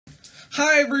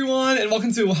Hi everyone, and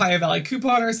welcome to Ohio Valley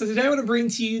Couponer. So today I want to bring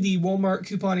to you the Walmart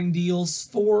couponing deals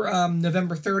for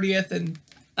November 30th, and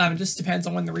it just depends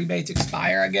on when the rebates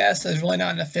expire, I guess. There's really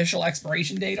not an official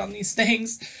expiration date on these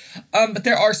things, but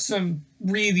there are some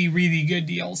really good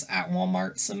deals at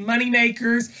Walmart. Some money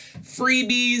makers,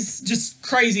 freebies, just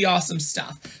crazy awesome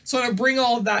stuff. So I'm going to bring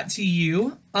all of that to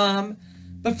you.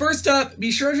 But first up, be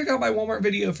sure to check out my Walmart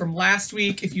video from last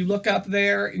week. If you look up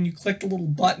there and you click the little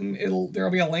button, there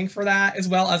will be a link for that, as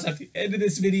well as at the end of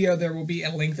this video, there will be a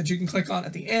link that you can click on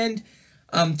at the end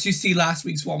to see last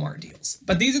week's Walmart deals.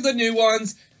 But these are the new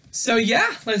ones. So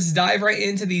yeah, let's dive right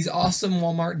into these awesome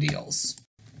Walmart deals.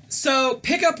 So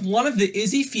pick up one of the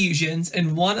Izzy Fusions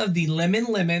and one of the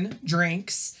Lemon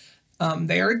drinks.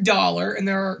 They are $1, and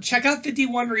there are checkout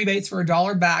 51 rebates for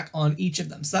 $1 back on each of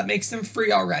them. So that makes them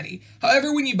free already.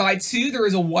 However, when you buy two, there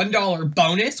is a $1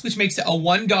 bonus, which makes it a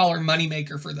 $1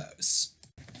 moneymaker for those.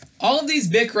 All of these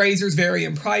Bic razors vary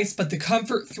in price, but the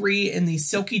Comfort 3 and the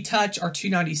Silky Touch are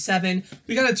 $2.97.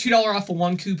 We got a $2 off of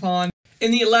one coupon. In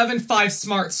the 11.5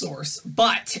 Smart Source,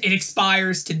 but it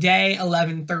expires today,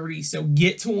 11/30, so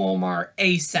get to Walmart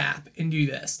ASAP and do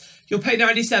this. You'll pay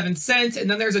 97 cents, and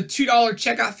then there's a $2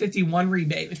 checkout 51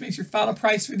 rebate, which makes your final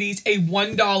price for these a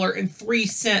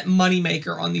 $1.03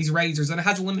 moneymaker on these razors, and it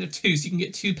has a limit of 2, so you can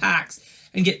get 2 packs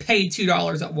and get paid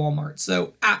 $2 at Walmart,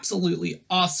 so absolutely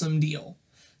awesome deal.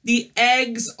 The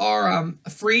eggs are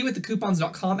free with the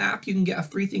coupons.com app. You can get a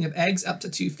free thing of eggs up to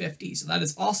 $2.50, so that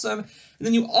is awesome. And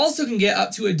then you also can get up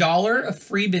to $1 of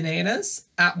free bananas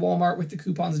at Walmart with the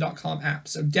coupons.com app,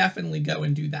 so definitely go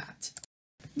and do that.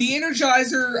 The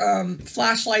Energizer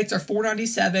flashlights are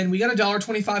 $4.97. We got a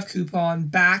 $1.25 coupon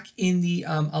back in the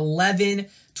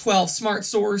 11.12 Smart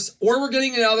Source, or we're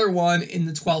getting another one in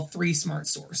the 12.3 Smart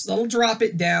Source. So that'll drop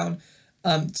it down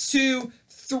to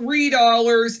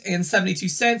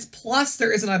 $3.72, plus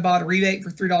there is an I bought a rebate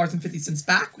for $3.50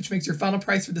 back, which makes your final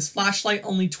price for this flashlight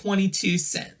only 22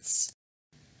 cents.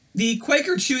 The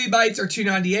Quaker Chewy Bites are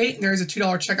 $2.98, and there is a $2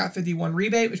 checkout 51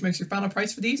 rebate, which makes your final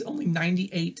price for these only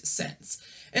 98 cents.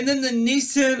 And then the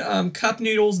Nissan cup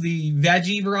noodles, the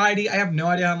veggie variety, I have no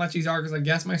idea how much these are because I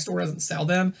guess my store doesn't sell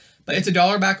them, but it's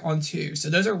 $1 back on 2, so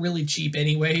those are really cheap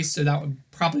anyways, so that would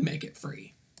probably make it free.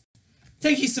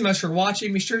 Thank you so much for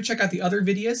watching. Be sure to check out the other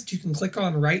videos that you can click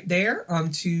on right there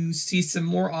to see some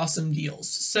more awesome deals.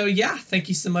 So yeah, thank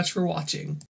you so much for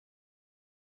watching.